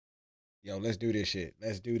Yo, let's do this shit.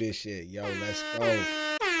 Let's do this shit. Yo, let's go.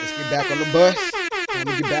 Let's get back on the bus. Time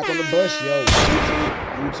to get back on the bus, yo.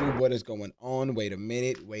 YouTube, what is going on? Wait a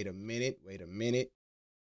minute.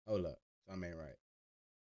 Hold up. Something ain't right.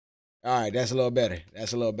 All right, that's a little better. All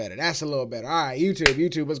right,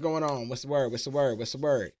 YouTube, what's going on? What's the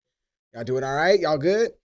word? Y'all doing all right? Y'all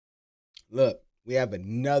good? Look, we have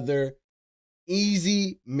another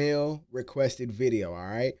easy meal requested video, all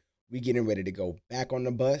right? We getting ready to go back on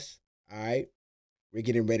the bus, all right? We're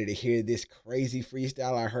getting ready to hear this crazy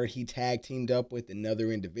freestyle. I heard he tag teamed up with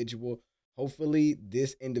another individual. Hopefully,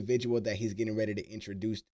 this individual that he's getting ready to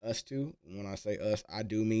introduce us to, when I say us, I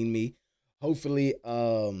do mean me. Hopefully,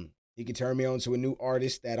 he can turn me on to a new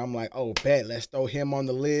artist that I'm like, oh, bet, let's throw him on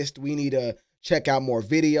the list. We need to check out more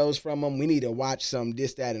videos from him. We need to watch some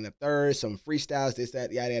this, that, and the third, some freestyles, this,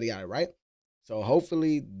 that, yada, yada, yada, right? So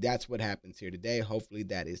hopefully that's what happens here today. Hopefully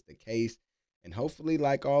that is the case. And hopefully,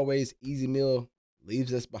 like always, Easy Meal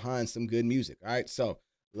leaves us behind some good music. All right. So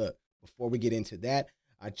look, before we get into that,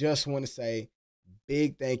 I just want to say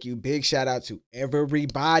big thank you, big shout out to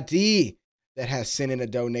everybody that has sent in a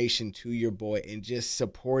donation to your boy and just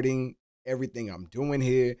supporting everything I'm doing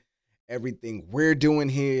here, everything we're doing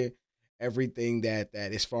here, everything that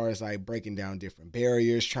as far as like breaking down different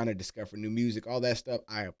barriers, trying to discover new music, all that stuff.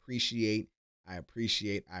 I appreciate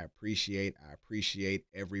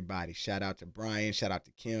everybody. Shout out to Brian, shout out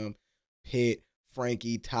to Kim, Pitt,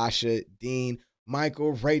 Frankie, Tasha, Dean,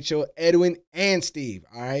 Michael, Rachel, Edwin, and Steve.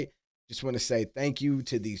 All right. Just want to say thank you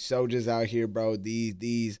to these soldiers out here, bro.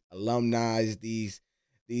 These alumni, these,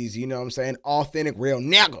 you know what I'm saying, authentic, real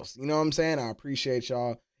niggas. You know what I'm saying? I appreciate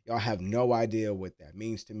y'all. Y'all have no idea what that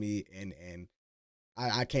means to me. And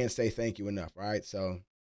I can't say thank you enough. All right. So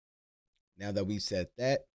now that we've said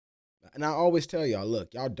that, and I always tell y'all,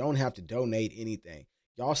 look, y'all don't have to donate anything.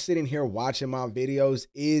 Y'all sitting here watching my videos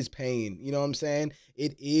is paying. You know what I'm saying?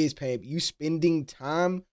 It is paying. You spending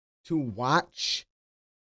time to watch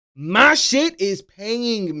my shit is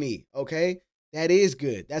paying me. Okay. That is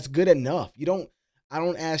good. That's good enough. I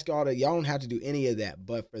don't ask y'all don't have to do any of that.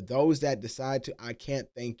 But for those that decide to, I can't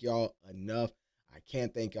thank y'all enough.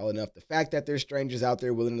 The fact that there's strangers out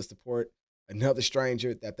there willing to support another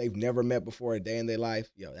stranger that they've never met before a day in their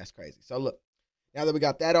life. Yo, that's crazy. So look, now that we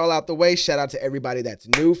got that all out the way, shout out to everybody that's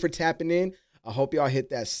new for tapping in. I hope y'all hit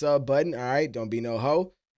that sub button. All right. Don't be no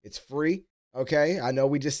hoe. It's free. Okay. I know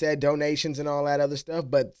we just said donations and all that other stuff,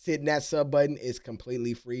 but hitting that sub button is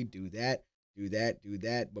completely free. Do that.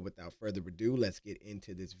 But without further ado, let's get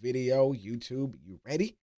into this video. YouTube, you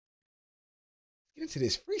ready? Let's get into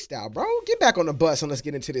this freestyle, bro. Get back on the bus and let's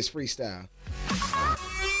get into this freestyle.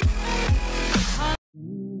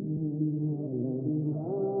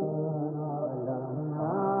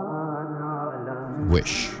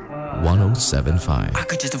 Wish 1075. I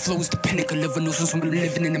could just the flow is the pinnacle of a nuisance when I'm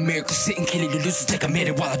living in America, sitting killing the losers. Take a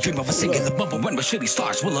minute while I dream of a singular moment when my shitty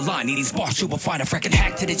stars will align. Need these bars, you will find a freaking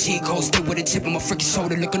hack to the cheat code. Stay with a tip on my freaking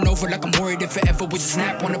shoulder, looking over like I'm worried if it ever was a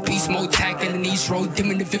snap on a beast mode. Tackling East Road,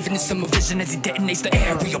 dimming the vividness of my vision as he detonates the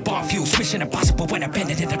area. Bomb fuse, mission impossible when I bend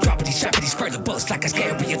it in the drop of these Japanese further bullets like a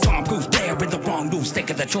scary Tom Cruise. Player in the wrong news, think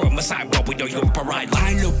of the drawer on my side, but we know you're a ride.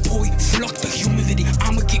 I look boy, flock the humility.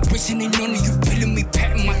 I'ma get racing and none of you feeling me,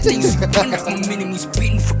 patting my things. Run off my enemies,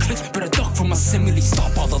 beating for clicks, but I duck from my simile.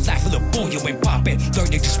 Stop all the laugh of the boy, you ain't popping. Learn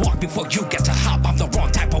to just walk before you get to hop. I'm the wrong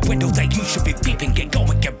type of window that you should be peeping. Get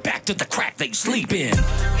going, get back to the crack that you sleep in.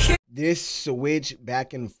 This switch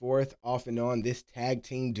back and forth, off and on, this tag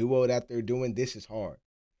team duo that they're doing, this is hard.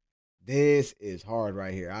 This is hard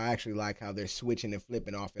right here. I actually like how they're switching and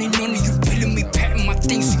flipping off and on. None of you feeling me, patting my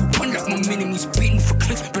things. You run off my enemies, beating for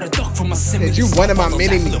clicks, but I duck from my simile. You one of my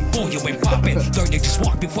mini-me. Boy, you ain't popping. Learn to just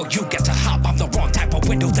walk before you get to hop. I'm the wrong type of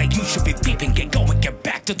window that you should be peeping. Get going, get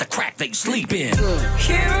back to the crack that you sleep in.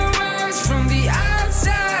 Heroes from the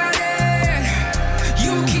outside.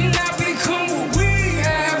 You cannot become what we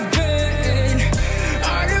have been.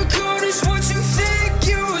 All the code is what you think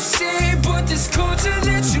you say, but this culture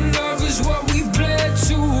that you love is what we bled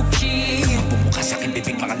to keep. Bumuka sa akin,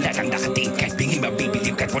 bibig mga lagang nakatingin. Kahit bingin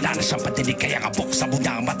mabibilib, kahit wala na siyang patinig. Kaya nga buksan mo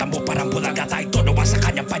na ang mata mo, parang bulaga tayo. Tonawa sa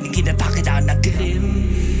kanyang paningin at takidaan na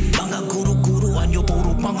dilim. Mga guru-guruan nyo,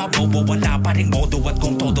 puro mga bobo. Wala pa rin modo at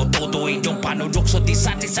kung todo-todo inyong panulok. So di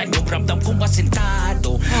sa-tisan yung ramdam kong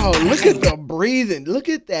masintado. Oh, look at the breathing. Look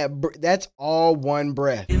at that. That's all one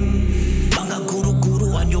breath. Mga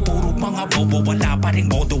guru-guruan nyo, puro mga bobo. Wala pa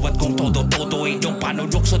rin modo at kung todo-todo inyong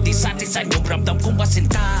panulok. So di sa-tisan yung ramdam kong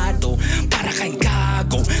masintado. Para kayong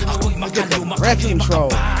gago, ako'y makaluma, kayo'y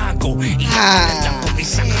makabago. Iyan lang kung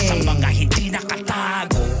isa ka sa mga hindi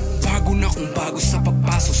nakatago. Bago na kung bago sa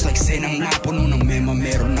pagpasos, like senang napuno ng mema,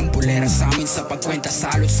 meron ng pulera sa amin sa pagkwenta,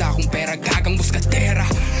 salot sa akong pera, gagang muskatera.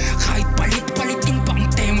 Kahit palit-palitin pa ang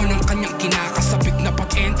tema ng kanyang kinakasabik na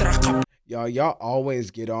pag-entra. Y'all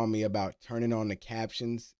always get on me about turning on the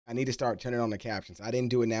captions. I need to start turning on the captions. I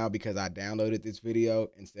didn't do it now because I downloaded this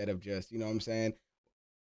video instead of just, you know what I'm saying?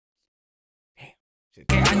 Don't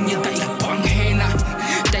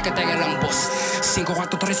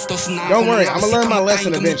worry, I'm gonna learn my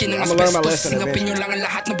lesson eventually. I'm gonna learn my lesson eventually.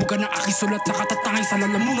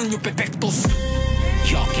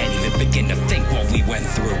 Y'all can't even begin to think what we went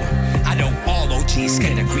through. I know all OGs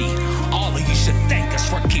can agree. All of you should thank us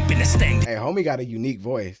for keeping this thing. Hey, homie got a unique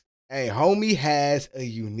voice. Hey, homie has a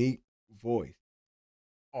unique voice.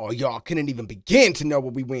 Oh, y'all couldn't even begin to know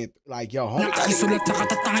what we went through. Like, yo, homie.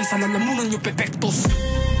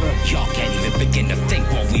 Y'all can't even begin to think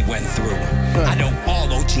what we went through. I know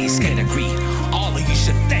all OGs can agree. All of you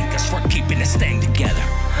should thank us for keeping this thing together.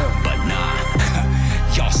 But nah,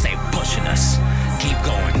 y'all stay pushing us. Keep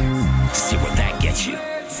going. See where that gets you.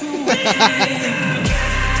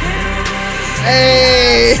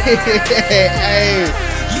 Hey, hey.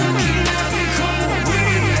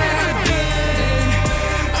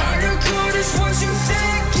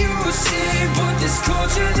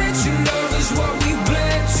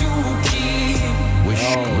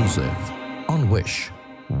 Wish exclusive on Wish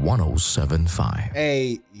 107.5.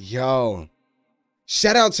 Hey, yo.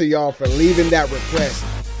 Shout out to y'all for leaving that request.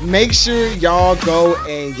 Make sure y'all go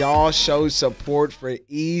and y'all show support for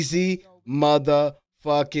Easy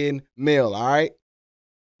Motherfucking Meal, all right?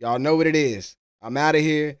 Y'all know what it is. I'm out of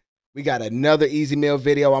here. We got another Easy Meal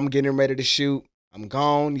video I'm getting ready to shoot. I'm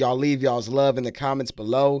gone. Y'all leave y'all's love in the comments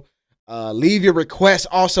below. Leave your requests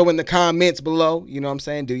also in the comments below. You know what I'm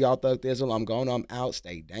saying? Do y'all thug thizzle? I'm gone. I'm out.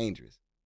 Stay dangerous.